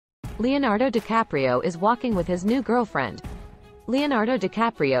Leonardo DiCaprio is walking with his new girlfriend. Leonardo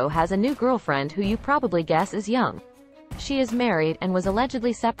DiCaprio has a new girlfriend who you probably guess is young. She is married and was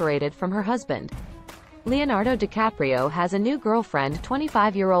allegedly separated from her husband. Leonardo DiCaprio has a new girlfriend,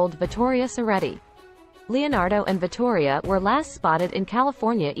 25-year-old Vittoria Ceretti. Leonardo and Vittoria were last spotted in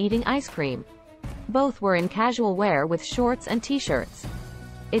California eating ice cream. Both were in casual wear with shorts and t-shirts.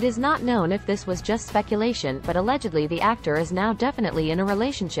 It is not known if this was just speculation, but allegedly the actor is now definitely in a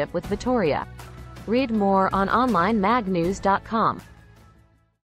relationship with Vittoria. Read more on onlinemagnews.com.